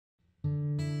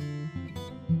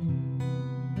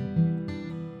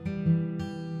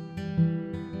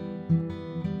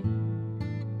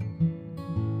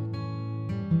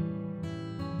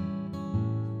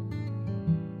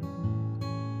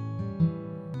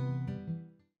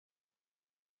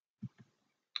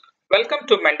Welcome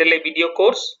to Mendeley video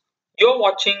course. You're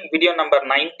watching video number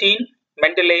 19,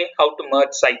 Mendeley How to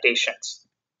Merge Citations.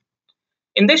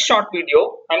 In this short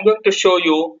video, I'm going to show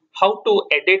you how to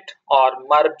edit or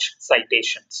merge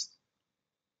citations.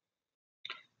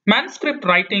 Manuscript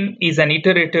writing is an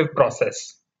iterative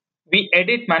process. We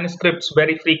edit manuscripts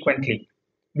very frequently.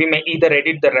 We may either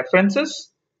edit the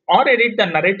references or edit the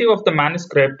narrative of the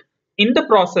manuscript, in the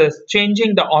process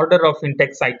changing the order of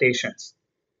in-text citations.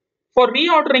 For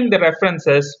reordering the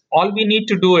references, all we need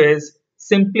to do is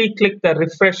simply click the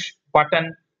refresh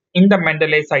button in the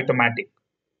Mendeley Citomatic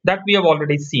that we have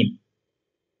already seen.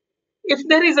 If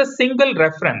there is a single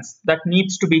reference that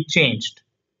needs to be changed,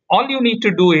 all you need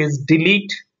to do is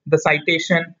delete the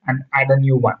citation and add a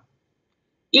new one.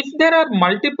 If there are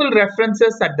multiple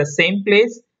references at the same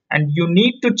place and you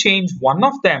need to change one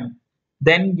of them,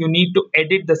 then you need to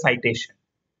edit the citation.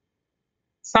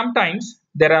 Sometimes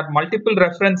there are multiple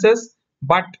references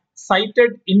but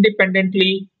cited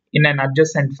independently in an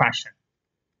adjacent fashion.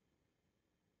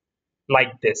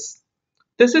 Like this.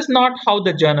 This is not how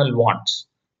the journal wants.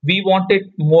 We want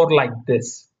it more like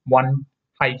this,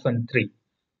 1-3.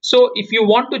 So if you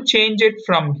want to change it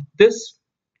from this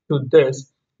to this,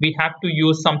 we have to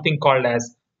use something called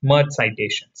as merge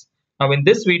citations. Now in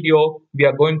this video, we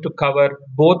are going to cover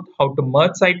both how to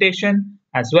merge citation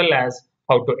as well as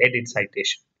how to edit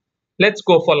citation. Let's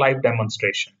go for live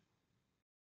demonstration.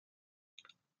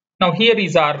 Now here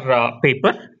is our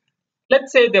paper.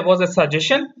 Let's say there was a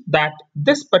suggestion that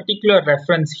this particular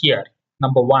reference here,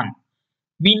 number 1,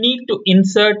 we need to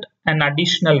insert an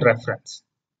additional reference.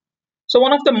 So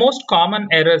one of the most common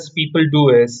errors people do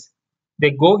is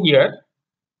they go here,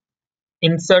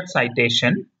 insert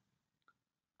citation,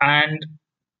 and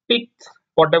pick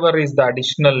whatever is the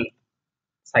additional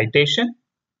citation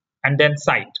and then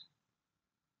cite.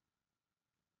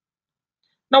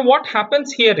 Now what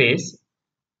happens here is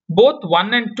both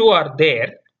 1 and 2 are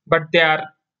there, but they are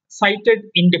cited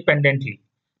independently.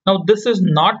 Now this is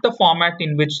not the format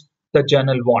in which the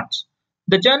journal wants.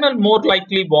 The journal more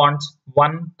likely wants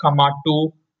 1,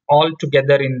 2 all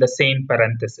together in the same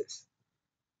parenthesis.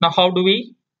 Now how do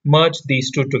we merge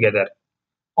these two together?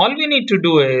 All we need to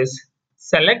do is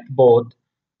select both.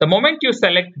 The moment you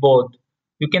select both,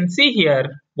 you can see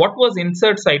here what was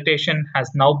insert citation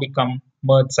has now become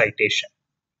merge citation.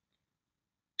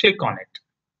 Click on it.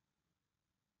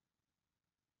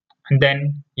 And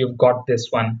then you've got this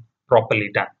one properly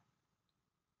done.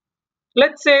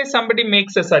 Let's say somebody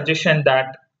makes a suggestion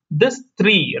that this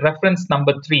 3, reference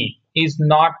number 3, is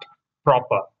not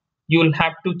proper. You'll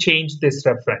have to change this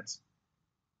reference.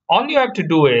 All you have to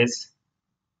do is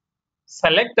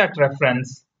select that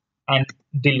reference and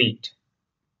delete.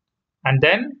 And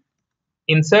then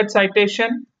insert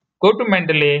citation, go to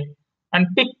Mendeley and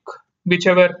pick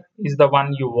whichever is the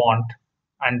one you want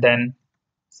and then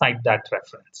cite that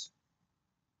reference.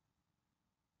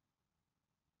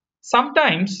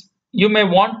 Sometimes you may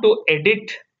want to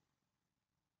edit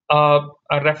a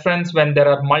reference when there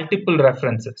are multiple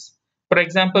references. For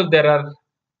example, there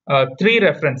are 3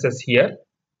 references here.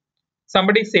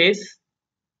 Somebody says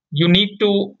you need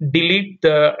to delete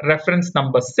the reference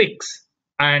number 6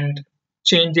 and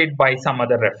change it by some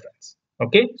other reference.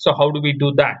 Okay, so how do we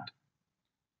do that?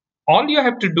 All you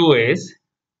have to do is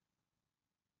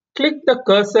click the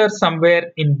cursor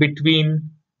somewhere in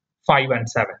between 5 and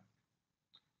 7.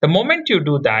 The moment you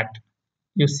do that,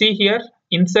 you see here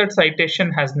insert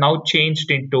citation has now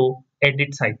changed into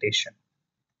edit citation.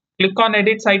 Click on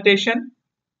edit citation,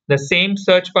 the same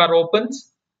search bar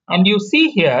opens and you see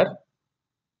here,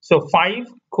 so 5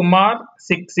 Kumar,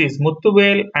 6 is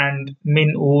Muthuvel and Min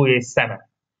U is 7.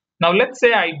 Now let's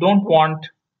say I don't want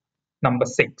number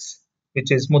 6,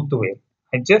 which is Muthuvel.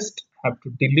 I just have to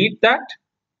delete that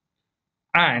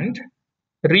and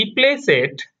replace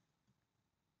it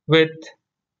with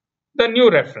the new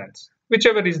reference,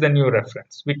 whichever is the new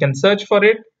reference. We can search for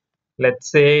it.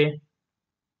 Let's say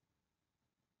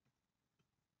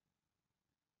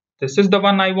this is the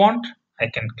one I want. I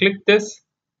can click this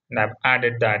and I've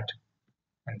added that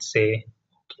and say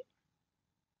OK.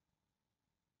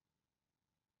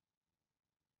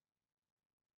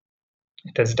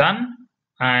 It is done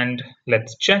and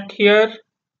let's check here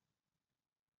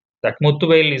that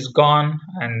Muthuvel is gone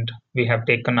and we have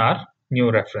taken our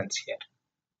new reference here.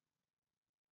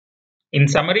 In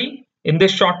summary, in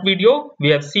this short video,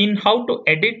 we have seen how to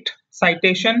edit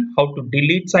citation, how to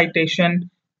delete citation,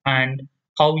 and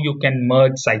how you can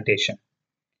merge citation.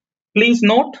 Please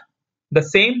note, the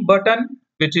same button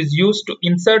which is used to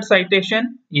insert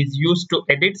citation is used to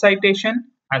edit citation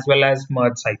as well as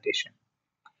merge citation.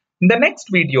 In the next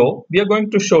video, we are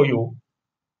going to show you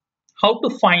how to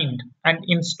find and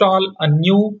install a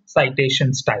new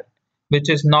citation style which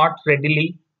is not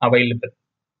readily available.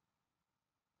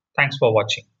 Thanks for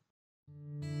watching.